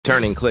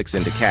turning clicks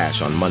into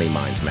cash on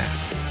MoneyMindsMap.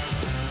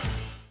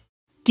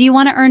 Do you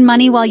want to earn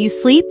money while you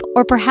sleep,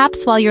 or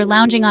perhaps while you're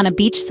lounging on a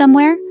beach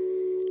somewhere?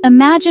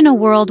 Imagine a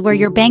world where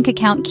your bank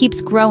account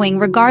keeps growing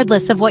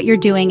regardless of what you're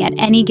doing at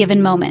any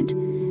given moment.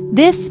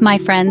 This, my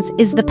friends,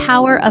 is the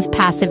power of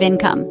passive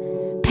income.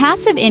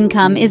 Passive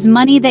income is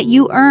money that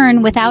you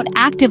earn without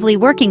actively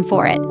working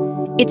for it.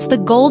 It's the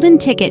golden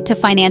ticket to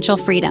financial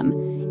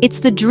freedom. It's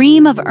the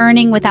dream of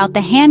earning without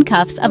the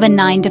handcuffs of a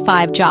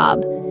 9-to-5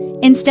 job.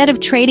 Instead of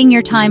trading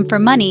your time for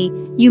money,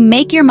 you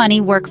make your money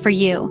work for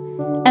you.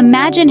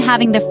 Imagine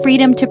having the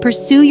freedom to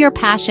pursue your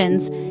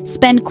passions,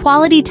 spend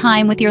quality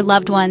time with your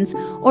loved ones,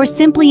 or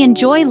simply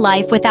enjoy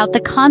life without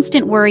the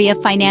constant worry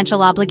of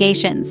financial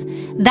obligations.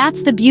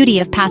 That's the beauty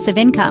of passive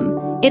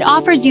income. It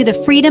offers you the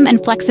freedom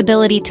and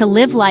flexibility to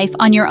live life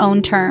on your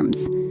own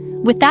terms.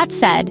 With that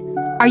said,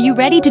 are you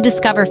ready to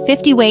discover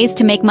 50 ways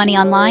to make money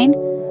online?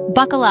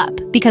 Buckle up,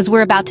 because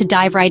we're about to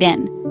dive right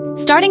in.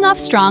 Starting off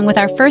strong with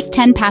our first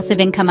 10 passive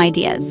income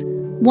ideas.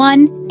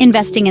 1.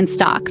 Investing in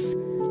stocks.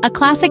 A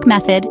classic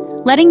method,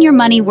 letting your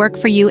money work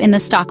for you in the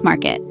stock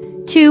market.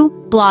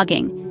 2.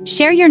 Blogging.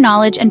 Share your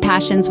knowledge and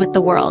passions with the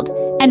world,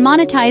 and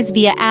monetize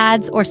via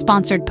ads or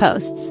sponsored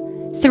posts.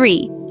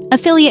 3.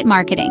 Affiliate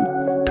marketing.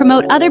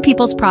 Promote other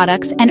people's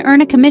products and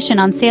earn a commission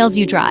on sales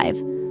you drive.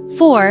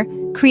 4.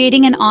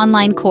 Creating an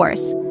online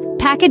course.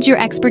 Package your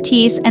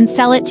expertise and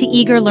sell it to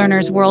eager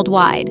learners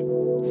worldwide.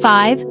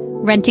 5.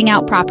 Renting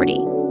out property.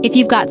 If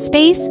you've got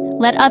space,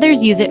 let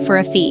others use it for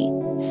a fee.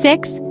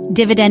 6.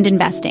 Dividend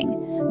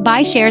investing.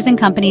 Buy shares in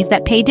companies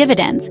that pay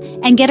dividends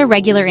and get a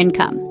regular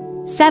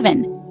income.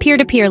 7.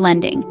 Peer-to-peer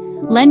lending.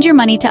 Lend your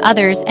money to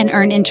others and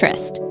earn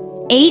interest.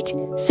 8.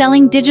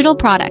 Selling digital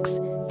products.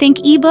 Think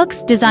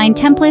ebooks, design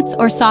templates,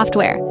 or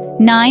software.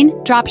 9.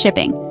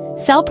 Dropshipping.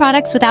 Sell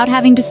products without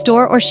having to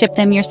store or ship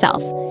them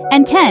yourself.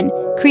 And 10.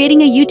 Creating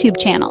a YouTube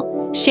channel.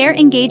 Share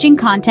engaging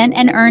content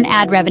and earn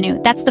ad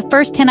revenue. That's the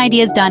first 10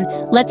 ideas done.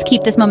 Let's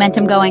keep this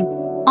momentum going.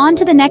 On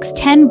to the next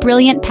 10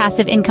 brilliant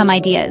passive income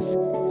ideas.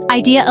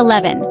 Idea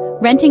 11.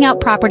 Renting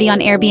out property on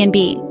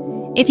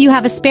Airbnb. If you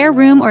have a spare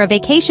room or a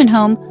vacation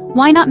home,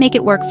 why not make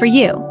it work for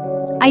you?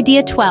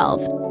 Idea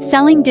 12.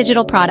 Selling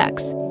digital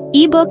products.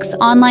 Ebooks,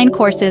 online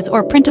courses,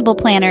 or printable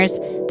planners,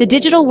 the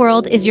digital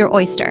world is your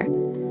oyster.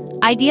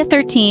 Idea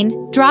 13.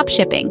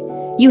 Dropshipping.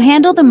 You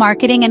handle the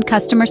marketing and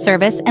customer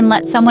service and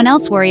let someone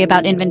else worry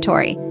about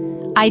inventory.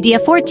 Idea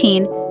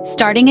 14.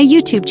 Starting a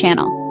YouTube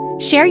channel.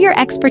 Share your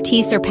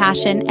expertise or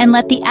passion and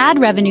let the ad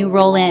revenue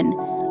roll in.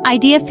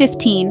 Idea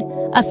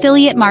 15.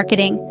 Affiliate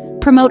marketing.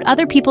 Promote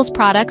other people's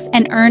products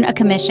and earn a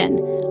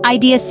commission.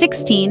 Idea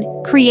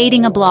 16.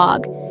 Creating a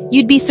blog.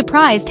 You'd be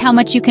surprised how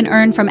much you can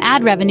earn from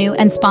ad revenue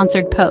and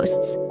sponsored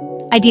posts.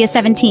 Idea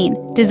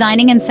 17.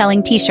 Designing and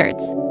selling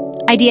t-shirts.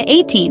 Idea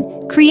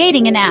 18.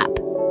 Creating an app.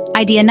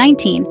 Idea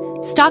 19.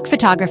 Stock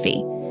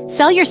photography.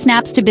 Sell your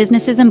snaps to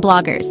businesses and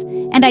bloggers.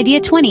 And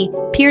idea 20,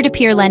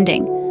 peer-to-peer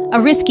lending.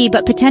 A risky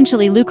but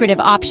potentially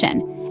lucrative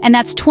option. And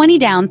that's 20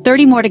 down,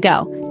 30 more to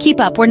go. Keep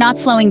up, we're not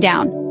slowing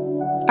down.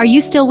 Are you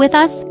still with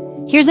us?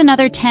 Here's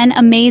another 10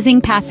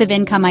 amazing passive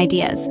income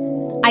ideas.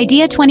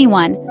 Idea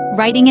 21,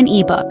 writing an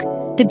ebook.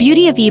 The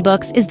beauty of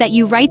ebooks is that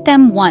you write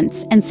them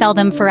once and sell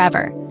them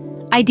forever.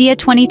 Idea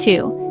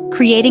 22,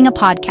 creating a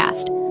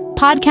podcast.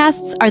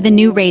 Podcasts are the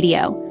new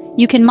radio.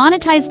 You can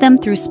monetize them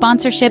through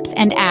sponsorships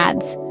and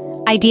ads.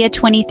 Idea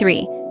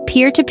 23,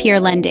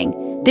 peer-to-peer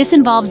lending. This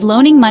involves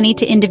loaning money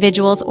to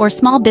individuals or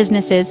small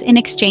businesses in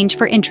exchange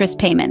for interest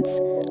payments.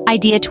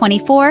 Idea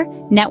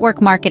 24,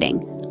 network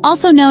marketing.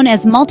 Also known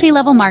as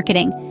multi-level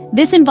marketing,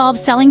 this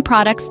involves selling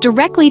products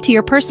directly to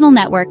your personal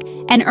network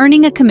and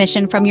earning a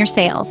commission from your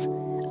sales.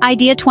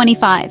 Idea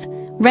 25,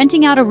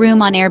 renting out a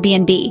room on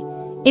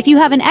Airbnb. If you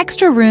have an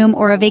extra room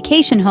or a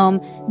vacation home,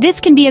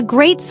 this can be a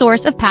great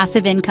source of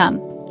passive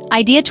income.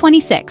 Idea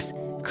 26,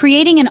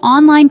 creating an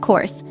online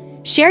course.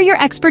 Share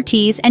your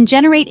expertise and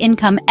generate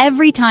income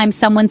every time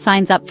someone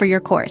signs up for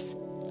your course.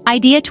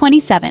 Idea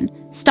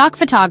 27, stock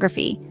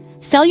photography.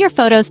 Sell your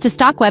photos to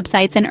stock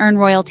websites and earn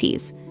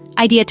royalties.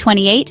 Idea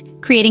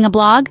 28, creating a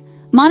blog.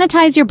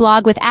 Monetize your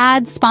blog with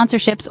ads,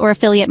 sponsorships, or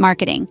affiliate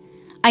marketing.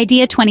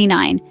 Idea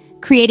 29,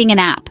 creating an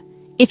app.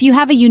 If you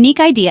have a unique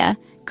idea,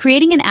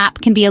 creating an app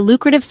can be a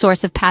lucrative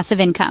source of passive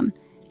income.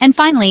 And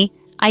finally,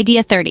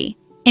 Idea 30,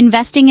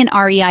 investing in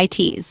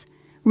REITs.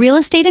 Real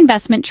estate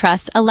investment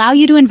trusts allow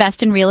you to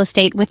invest in real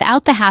estate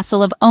without the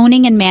hassle of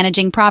owning and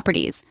managing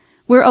properties.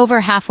 We're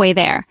over halfway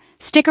there.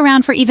 Stick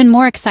around for even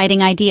more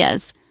exciting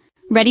ideas.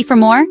 Ready for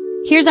more?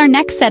 Here's our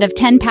next set of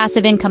 10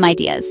 passive income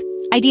ideas.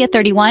 Idea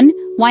 31,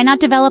 why not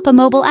develop a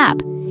mobile app?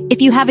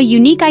 If you have a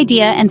unique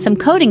idea and some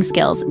coding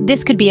skills,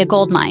 this could be a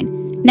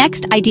goldmine.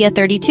 Next, Idea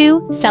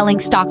 32, selling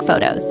stock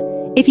photos.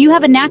 If you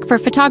have a knack for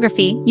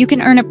photography, you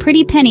can earn a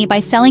pretty penny by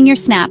selling your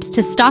snaps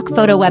to stock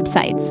photo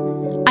websites.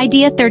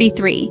 Idea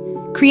 33,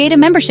 create a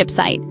membership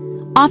site.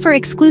 Offer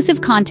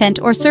exclusive content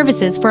or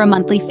services for a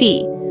monthly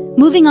fee.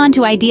 Moving on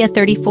to Idea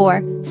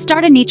 34,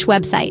 start a niche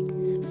website.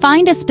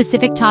 Find a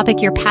specific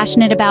topic you're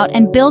passionate about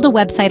and build a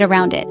website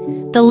around it.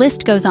 The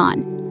list goes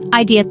on.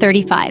 Idea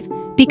 35,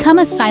 Become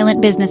a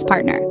silent business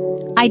partner.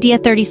 Idea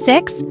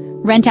 36,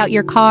 rent out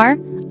your car.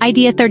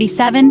 Idea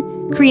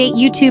 37, create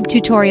YouTube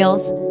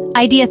tutorials.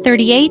 Idea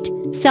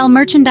 38, sell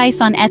merchandise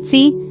on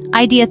Etsy.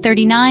 Idea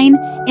 39,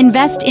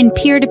 invest in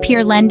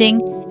peer-to-peer lending.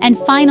 And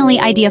finally,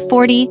 idea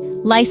 40,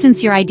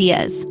 license your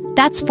ideas.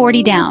 That's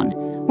 40 down.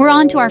 We're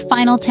on to our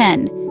final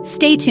 10.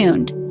 Stay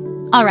tuned.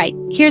 All right,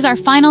 here's our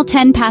final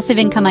 10 passive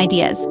income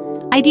ideas.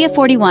 Idea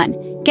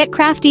 41, get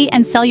crafty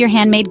and sell your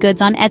handmade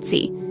goods on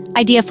Etsy.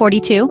 Idea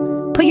 42,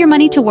 put your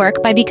money to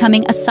work by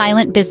becoming a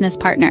silent business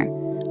partner.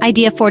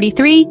 Idea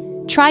 43,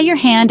 try your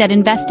hand at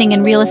investing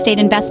in real estate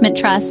investment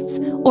trusts,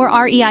 or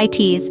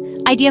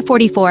REITs. Idea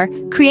 44,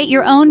 create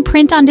your own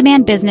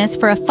print-on-demand business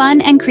for a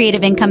fun and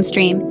creative income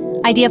stream.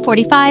 Idea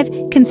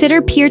 45, consider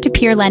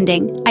peer-to-peer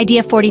lending.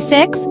 Idea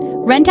 46,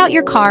 rent out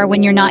your car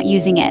when you're not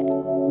using it.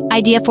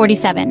 Idea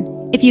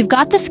 47, if you've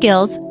got the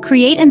skills,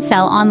 create and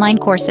sell online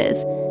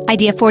courses.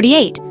 Idea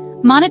 48,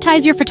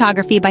 monetize your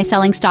photography by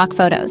selling stock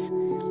photos.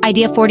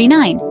 Idea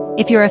 49,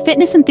 if you're a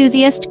fitness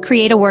enthusiast,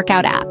 create a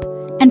workout app.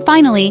 And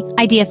finally,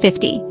 idea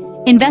 50,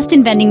 invest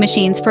in vending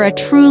machines for a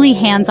truly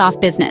hands-off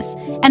business.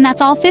 And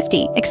that's all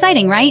 50.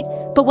 Exciting, right?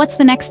 But what's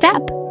the next step?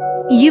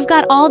 You've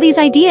got all these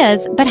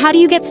ideas, but how do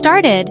you get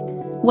started?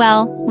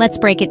 Well, let's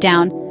break it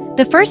down.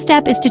 The first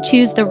step is to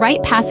choose the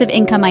right passive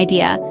income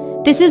idea.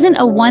 This isn't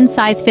a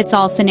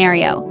one-size-fits-all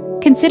scenario.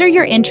 Consider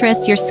your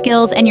interests, your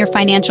skills, and your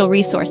financial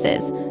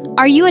resources.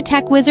 Are you a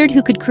tech wizard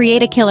who could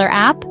create a killer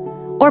app?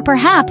 Or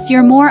perhaps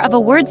you're more of a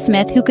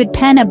wordsmith who could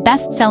pen a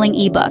best-selling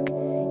ebook.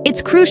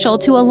 It's crucial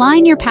to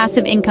align your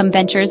passive income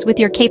ventures with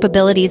your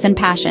capabilities and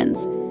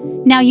passions.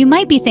 Now you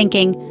might be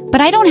thinking,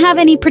 but I don't have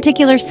any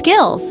particular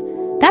skills.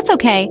 That's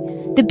okay.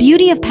 The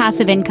beauty of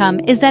passive income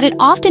is that it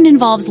often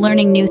involves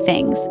learning new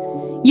things.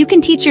 You can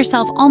teach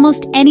yourself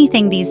almost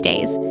anything these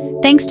days,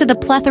 thanks to the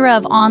plethora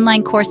of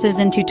online courses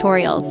and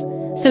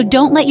tutorials. So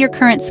don't let your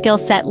current skill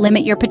set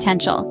limit your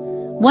potential.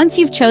 Once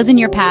you've chosen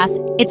your path,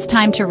 it's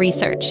time to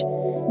research.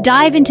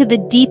 Dive into the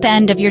deep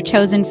end of your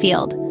chosen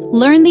field.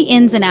 Learn the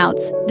ins and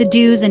outs, the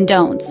do's and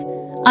don'ts.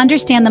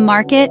 Understand the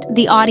market,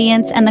 the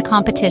audience, and the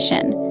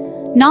competition.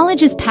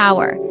 Knowledge is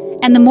power,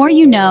 and the more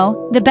you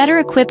know, the better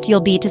equipped you'll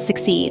be to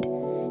succeed.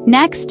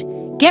 Next,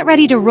 get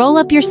ready to roll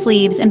up your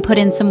sleeves and put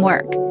in some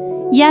work.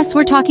 Yes,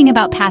 we're talking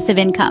about passive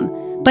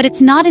income, but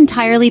it's not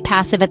entirely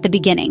passive at the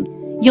beginning.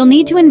 You'll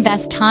need to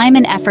invest time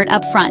and effort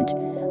up front.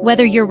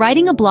 Whether you're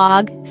writing a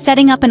blog,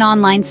 setting up an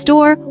online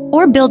store,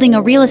 or building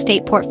a real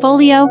estate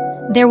portfolio,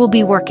 there will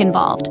be work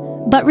involved.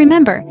 But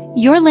remember,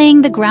 you're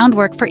laying the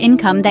groundwork for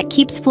income that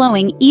keeps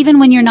flowing even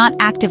when you're not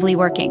actively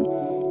working.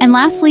 And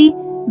lastly,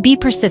 be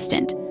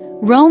persistent.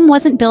 Rome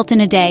wasn't built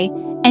in a day,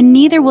 and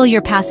neither will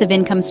your passive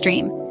income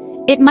stream.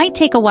 It might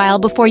take a while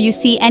before you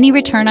see any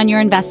return on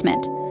your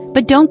investment,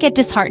 but don't get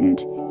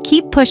disheartened.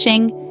 Keep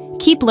pushing,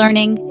 keep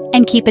learning,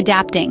 and keep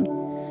adapting.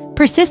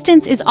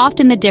 Persistence is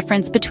often the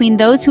difference between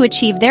those who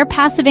achieve their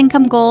passive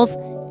income goals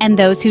and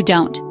those who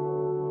don't.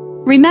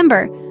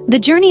 Remember, the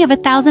journey of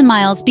 1,000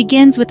 miles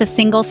begins with a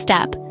single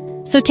step.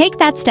 So take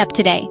that step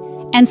today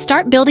and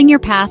start building your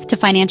path to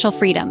financial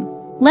freedom.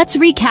 Let's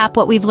recap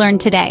what we've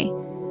learned today.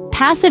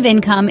 Passive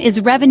income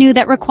is revenue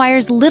that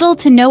requires little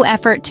to no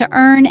effort to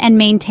earn and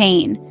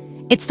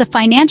maintain. It's the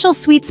financial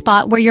sweet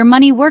spot where your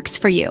money works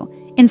for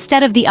you,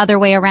 instead of the other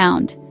way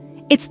around.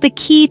 It's the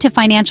key to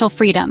financial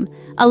freedom,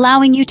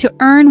 allowing you to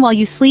earn while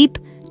you sleep,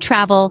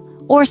 travel,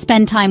 or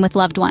spend time with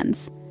loved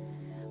ones.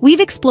 We've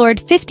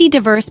explored 50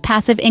 diverse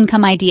passive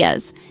income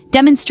ideas,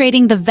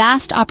 demonstrating the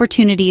vast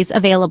opportunities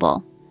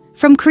available.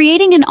 From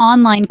creating an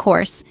online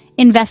course,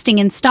 investing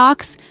in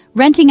stocks,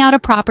 renting out a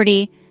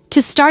property,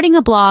 to starting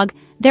a blog,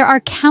 there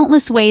are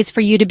countless ways for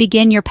you to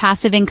begin your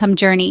passive income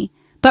journey.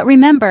 But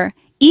remember,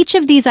 each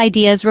of these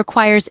ideas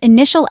requires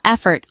initial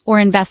effort or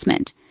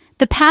investment.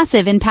 The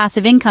passive in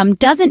passive income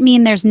doesn't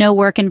mean there's no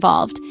work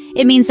involved.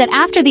 It means that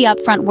after the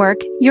upfront work,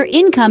 your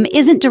income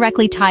isn't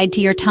directly tied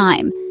to your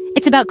time.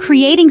 It's about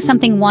creating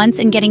something once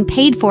and getting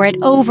paid for it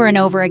over and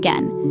over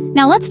again.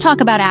 Now let's talk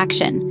about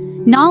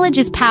action. Knowledge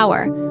is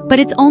power, but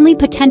it's only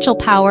potential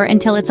power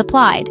until it's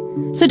applied.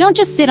 So don't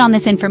just sit on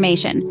this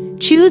information.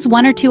 Choose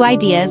one or two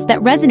ideas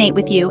that resonate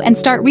with you and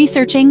start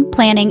researching,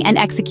 planning, and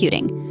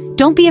executing.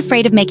 Don't be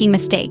afraid of making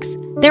mistakes.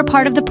 They're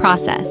part of the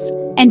process.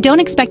 And don't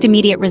expect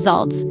immediate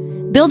results.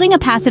 Building a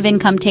passive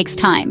income takes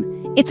time.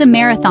 It's a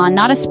marathon,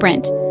 not a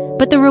sprint,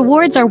 but the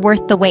rewards are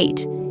worth the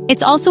wait.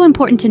 It's also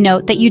important to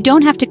note that you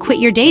don't have to quit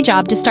your day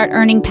job to start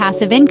earning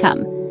passive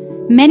income.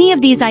 Many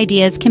of these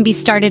ideas can be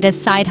started as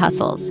side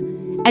hustles.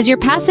 As your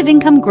passive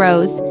income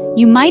grows,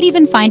 you might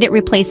even find it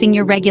replacing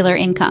your regular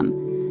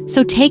income.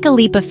 So take a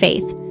leap of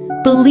faith.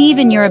 Believe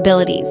in your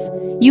abilities.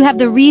 You have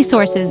the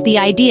resources, the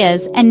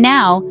ideas, and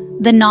now,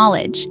 the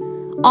knowledge.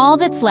 All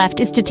that's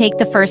left is to take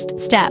the first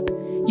step.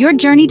 Your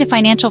journey to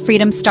financial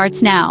freedom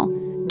starts now.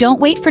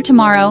 Don't wait for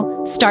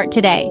tomorrow, start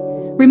today.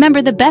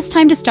 Remember, the best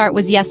time to start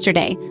was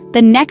yesterday.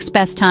 The next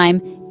best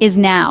time is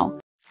now.